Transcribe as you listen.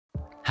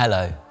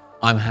Hello,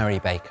 I'm Harry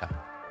Baker.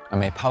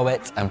 I'm a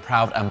poet and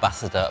proud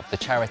ambassador of the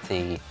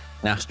charity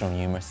National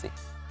Numeracy.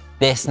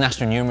 This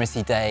National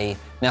Numeracy Day,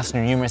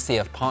 National Numeracy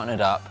have partnered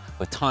up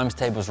with Times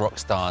Table's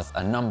Rockstars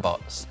and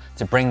NumBots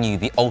to bring you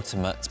the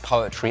ultimate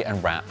poetry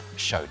and rap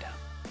showdown.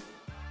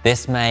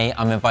 This May,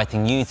 I'm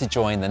inviting you to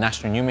join the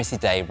National Numeracy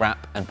Day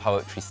Rap and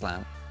Poetry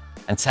Slam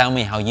and tell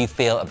me how you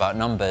feel about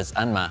numbers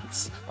and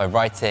maths by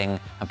writing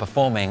and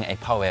performing a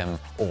poem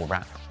or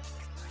rap.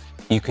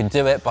 You can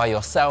do it by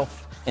yourself,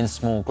 in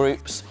small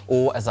groups,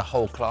 or as a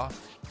whole class.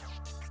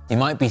 You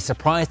might be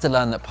surprised to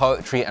learn that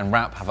poetry and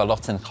rap have a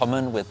lot in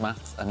common with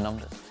maths and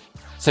numbers.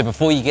 So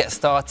before you get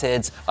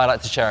started, I'd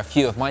like to share a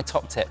few of my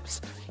top tips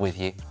with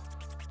you.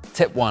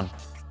 Tip 1,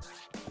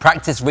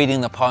 practice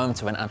reading the poem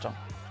to an adult.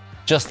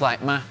 Just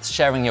like maths,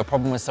 sharing your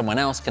problem with someone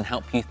else can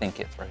help you think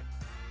it through.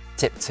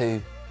 Tip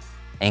 2,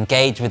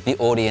 engage with the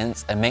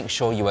audience and make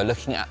sure you are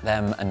looking at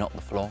them and not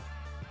the floor.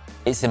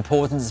 It's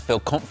important to feel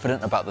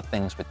confident about the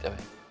things we're doing,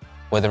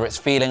 whether it's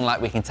feeling like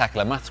we can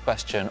tackle a maths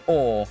question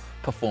or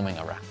performing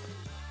a rap.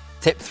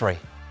 Tip 3,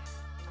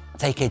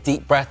 take a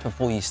deep breath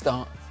before you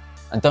start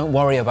and don't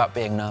worry about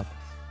being nervous.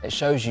 It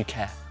shows you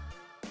care.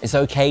 It's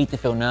okay to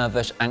feel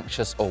nervous,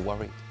 anxious or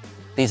worried.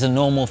 These are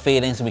normal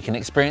feelings and we can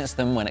experience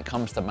them when it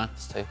comes to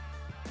maths too.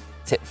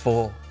 Tip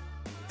 4,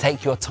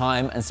 take your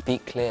time and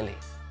speak clearly.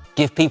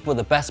 Give people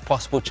the best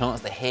possible chance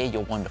to hear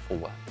your wonderful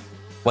work.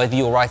 Whether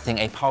you're writing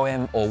a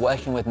poem or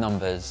working with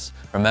numbers,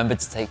 remember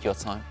to take your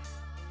time.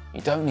 You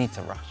don't need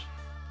to rush.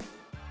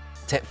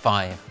 Tip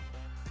 5,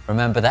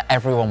 remember that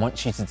everyone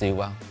wants you to do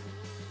well.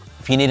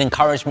 If you need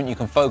encouragement, you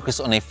can focus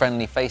on a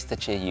friendly face to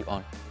cheer you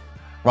on.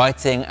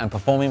 Writing and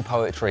performing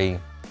poetry,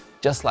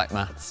 just like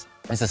maths,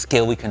 is a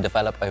skill we can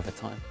develop over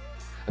time.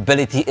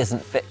 Ability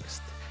isn't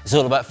fixed. It's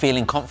all about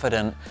feeling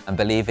confident and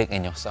believing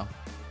in yourself.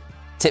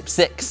 Tip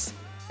 6,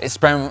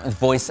 experiment with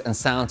voice and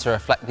sound to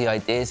reflect the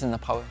ideas in the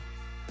poem.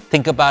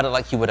 Think about it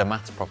like you would a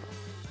maths problem.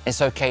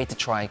 It's okay to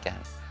try again,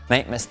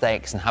 make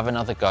mistakes and have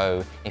another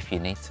go if you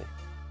need to.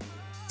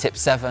 Tip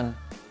 7,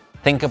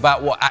 think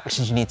about what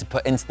actions you need to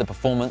put into the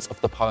performance of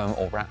the poem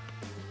or rap.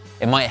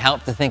 It might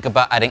help to think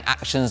about adding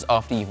actions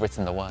after you've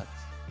written the words.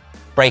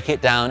 Break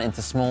it down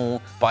into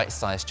small,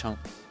 bite-sized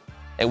chunks.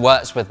 It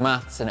works with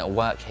maths and it'll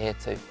work here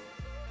too.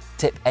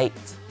 Tip 8,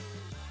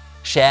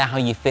 share how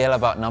you feel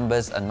about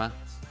numbers and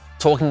maths.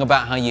 Talking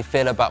about how you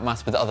feel about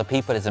maths with other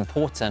people is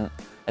important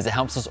as it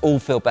helps us all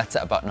feel better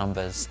about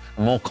numbers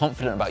and more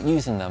confident about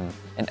using them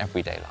in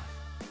everyday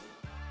life.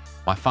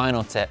 My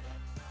final tip,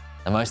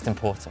 the most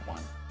important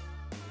one,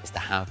 is to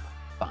have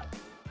fun.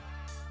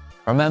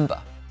 Remember,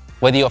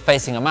 whether you're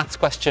facing a maths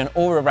question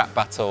or a rap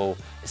battle,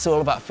 it's all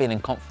about feeling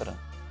confident.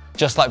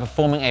 Just like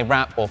performing a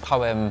rap or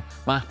poem,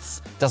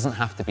 maths doesn't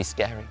have to be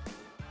scary.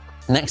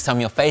 Next time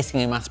you're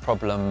facing a maths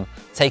problem,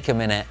 take a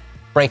minute,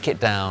 break it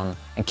down,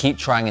 and keep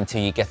trying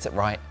until you get it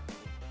right.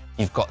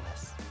 You've got this.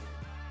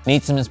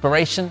 Need some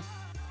inspiration?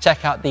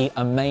 Check out the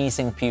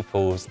amazing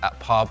pupils at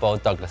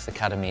Parbold Douglas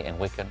Academy in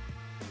Wigan,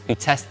 who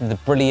tested the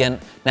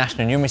brilliant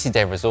National Numeracy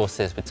Day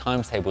resources with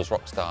Times Table's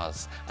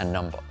Rockstars and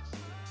NumBots.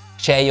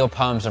 Share your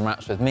poems and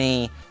raps with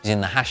me using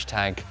the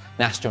hashtag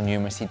National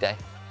Numeracy Day.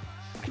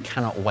 I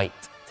cannot wait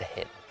to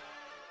hear them.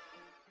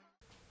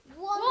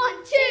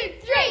 1, 2,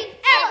 3,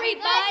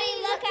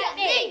 everybody look at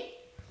me.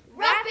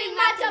 Rapping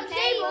my dumb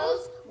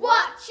tables,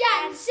 watch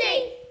and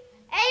see.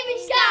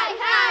 Aiming sky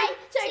high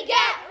to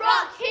get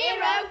rock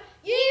hero.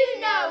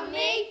 You know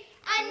me,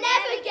 I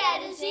never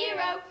get a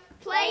zero.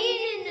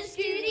 Playing in the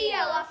studio,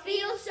 I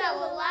feel so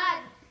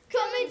alive.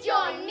 Come and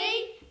join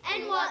me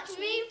and watch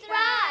me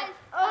thrive.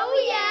 Oh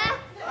yeah.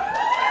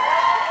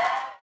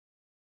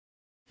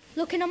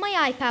 Looking on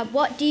my iPad,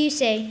 what do you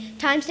see?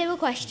 Times table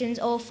questions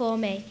all for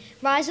me.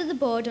 Rise of the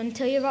board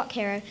until you're rock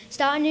hero.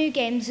 Start a new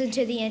game, listen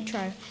to the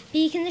intro.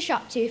 Peek in the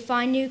shop to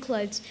find new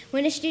clothes.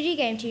 Win a studio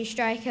game to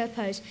strike a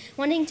pose.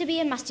 Wanting to be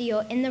a master,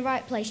 you're in the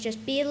right place.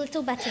 Just be a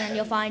little better and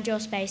you'll find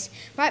your space.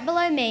 Right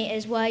below me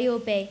is where you'll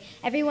be.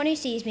 Everyone who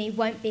sees me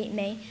won't beat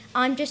me.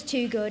 I'm just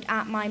too good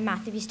at my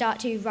math. If you start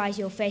to rise,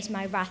 you'll face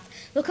my wrath.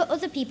 Look at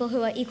other people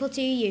who are equal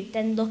to you.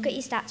 Then look at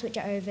your stats which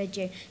are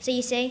overdue. So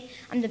you see,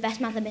 I'm the best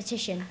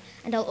mathematician.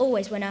 And I'll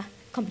always win a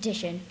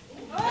competition.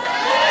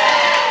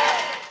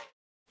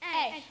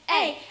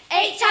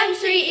 8 times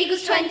 3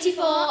 equals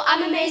 24.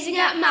 I'm amazing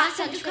at maths,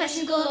 answer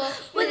questions galore.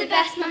 We're the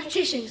best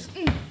mathematicians.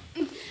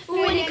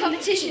 We're winning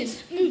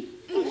competitions.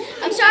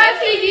 I'm sorry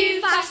for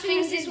you, fast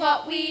things is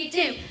what we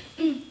do.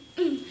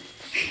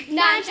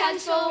 9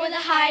 times 4 with a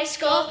high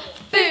score.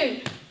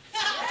 Boom!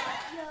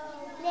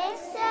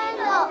 Listen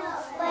up,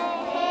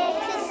 we're here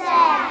to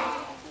say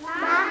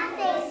math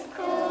is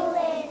cool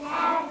in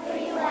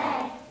every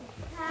way.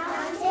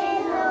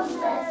 Counting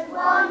numbers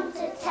 1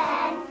 to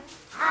 10,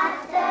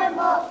 add them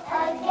up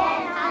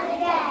again and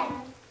again.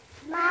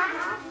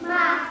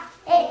 Math,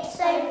 it's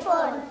so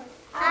fun.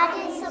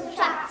 Adding,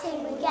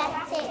 subtracting, we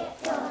get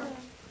it done.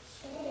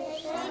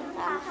 Addition,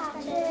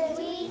 factors,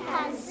 we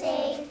can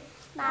see.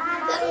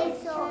 Math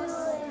is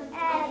awesome,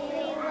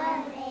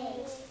 everyone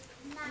needs.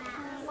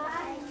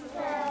 Math,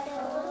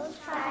 circles,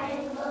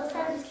 triangles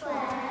and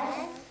squares.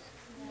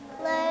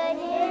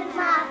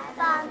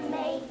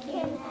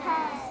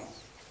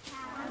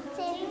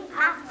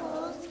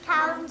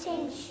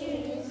 counting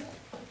shoes.